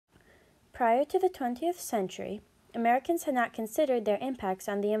Prior to the 20th century, Americans had not considered their impacts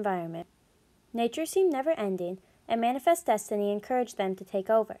on the environment. Nature seemed never-ending, and manifest destiny encouraged them to take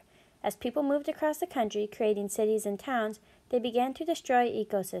over. As people moved across the country, creating cities and towns, they began to destroy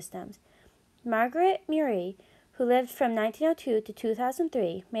ecosystems. Margaret Murie, who lived from 1902 to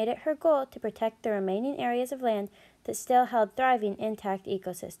 2003, made it her goal to protect the remaining areas of land that still held thriving, intact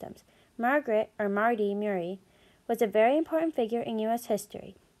ecosystems. Margaret, or Marty Murie, was a very important figure in U.S.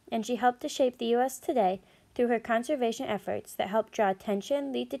 history, and she helped to shape the U.S. today through her conservation efforts that helped draw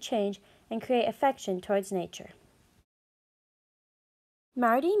attention, lead to change, and create affection towards nature.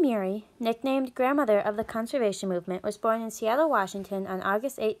 Marty Murie, nicknamed Grandmother of the Conservation Movement, was born in Seattle, Washington on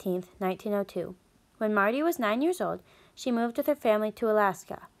August 18, 1902. When Marty was 9 years old, she moved with her family to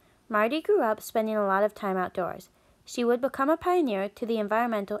Alaska. Marty grew up spending a lot of time outdoors. She would become a pioneer to the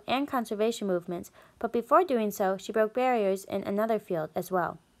environmental and conservation movements, but before doing so, she broke barriers in another field as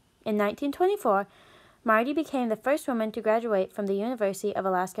well. In 1924, Marty became the first woman to graduate from the University of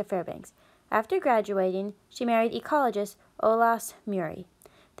Alaska Fairbanks. After graduating, she married ecologist Olaus Murie.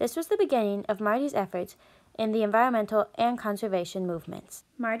 This was the beginning of Marty's efforts in the environmental and conservation movements.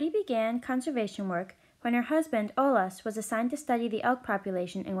 Marty began conservation work when her husband, Olaus, was assigned to study the elk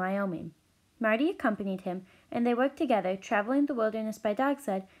population in Wyoming. Marty accompanied him, and they worked together, traveling the wilderness by dog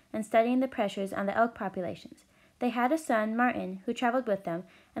sled and studying the pressures on the elk populations. They had a son, Martin, who traveled with them,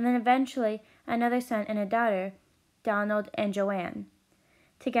 and then eventually another son and a daughter, Donald and Joanne.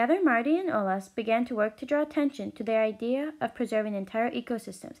 Together, Marty and Olaus began to work to draw attention to their idea of preserving entire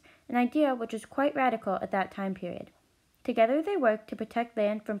ecosystems, an idea which was quite radical at that time period. Together, they worked to protect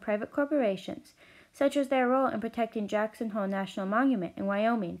land from private corporations, such as their role in protecting Jackson Hole National Monument in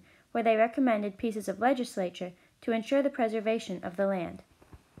Wyoming, where they recommended pieces of legislation to ensure the preservation of the land.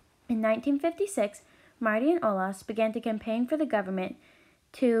 In 1956, Marty and Olaus began to campaign for the government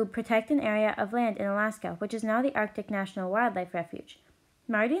to protect an area of land in Alaska, which is now the Arctic National Wildlife Refuge.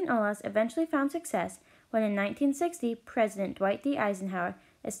 Marty and Olaus eventually found success when in 1960, President Dwight D. Eisenhower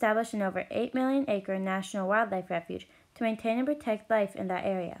established an over 8 million acre National Wildlife Refuge to maintain and protect life in that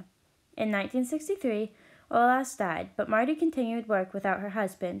area. In 1963, Olaus died, but Marty continued work without her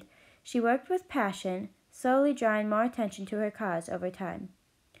husband. She worked with passion, slowly drawing more attention to her cause over time.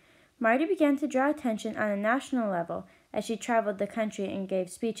 Marty began to draw attention on a national level as she traveled the country and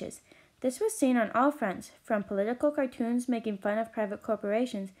gave speeches. This was seen on all fronts, from political cartoons making fun of private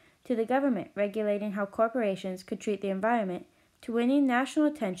corporations to the government regulating how corporations could treat the environment, to winning national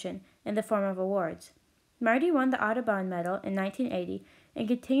attention in the form of awards. Marty won the Audubon Medal in 1980 and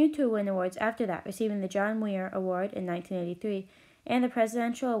continued to win awards after that, receiving the John Muir Award in 1983 and the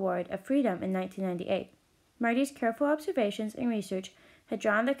Presidential Award of Freedom in 1998. Marty's careful observations and research had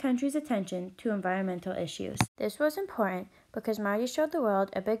drawn the country's attention to environmental issues. This was important because Marty showed the world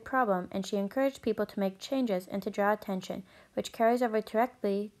a big problem, and she encouraged people to make changes and to draw attention, which carries over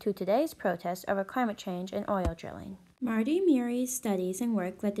directly to today's protests over climate change and oil drilling. Marty Murie's studies and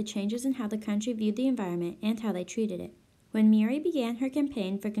work led to changes in how the country viewed the environment and how they treated it. When Murie began her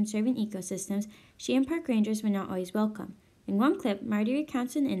campaign for conserving ecosystems, she and park rangers were not always welcome. In one clip, Marty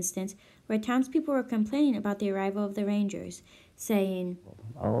recounts an instance where townspeople were complaining about the arrival of the rangers, saying,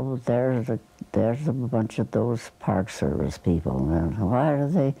 "Oh, there's a bunch of those Park Service people, and why do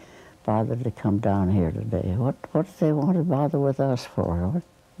they bother to come down here today? What do they want to bother with us for?"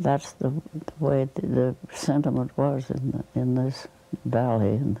 That's the way the sentiment was in this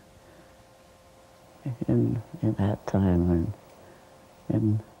valley and in that time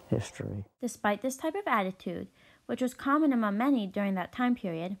in history. Despite this type of attitude, which was common among many during that time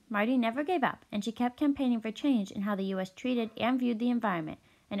period, Marty never gave up, and she kept campaigning for change in how the U.S. treated and viewed the environment,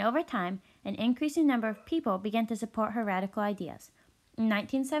 and over time, an increasing number of people began to support her radical ideas. In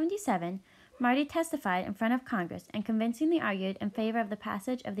 1977, Marty testified in front of Congress and convincingly argued in favor of the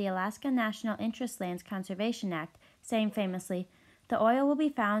passage of the Alaska National Interest Lands Conservation Act, saying famously, "The oil will be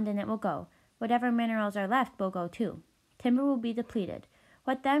found and it will go. Whatever minerals are left will go too. Timber will be depleted.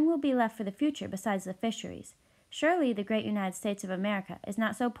 What then will be left for the future besides the fisheries? Surely the great United States of America is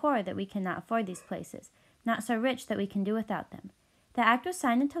not so poor that we cannot afford these places, not so rich that we can do without them." The act was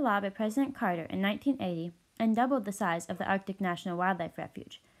signed into law by President Carter in 1980 and doubled the size of the Arctic National Wildlife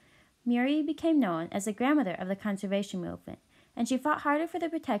Refuge. Murie became known as the grandmother of the conservation movement, and she fought harder for the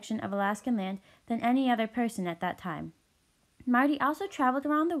protection of Alaskan land than any other person at that time. Marty also traveled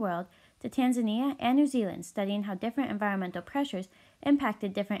around the world to Tanzania and New Zealand, studying how different environmental pressures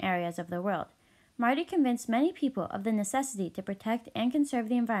impacted different areas of the world. Marty convinced many people of the necessity to protect and conserve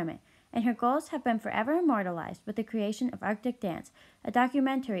the environment, and her goals have been forever immortalized with the creation of Arctic Dance, a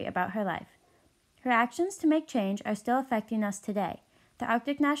documentary about her life. Her actions to make change are still affecting us today. The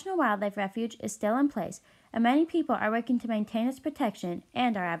Arctic National Wildlife Refuge is still in place, and many people are working to maintain its protection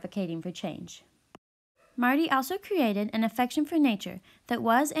and are advocating for change. Marty also created an affection for nature that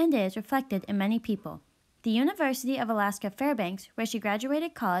was and is reflected in many people. The University of Alaska Fairbanks, where she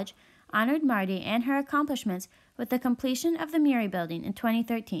graduated college, honored Marty and her accomplishments with the completion of the Murie Building in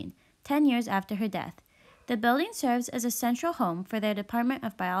 2013, 10 years after her death. The building serves as a central home for their Department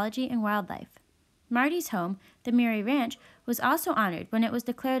of Biology and Wildlife. Marty's home, the Murie Ranch, was also honored when it was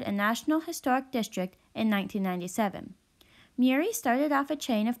declared a National Historic District in 1997. Murie started off a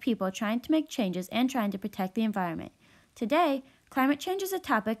chain of people trying to make changes and trying to protect the environment. Today, climate change is a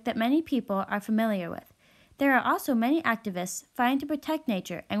topic that many people are familiar with. There are also many activists fighting to protect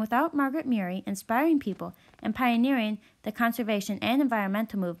nature, and without Margaret Murie inspiring people and pioneering the conservation and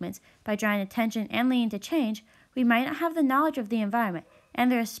environmental movements by drawing attention and leading to change, we might not have the knowledge of the environment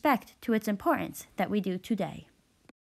and the respect to its importance that we do today.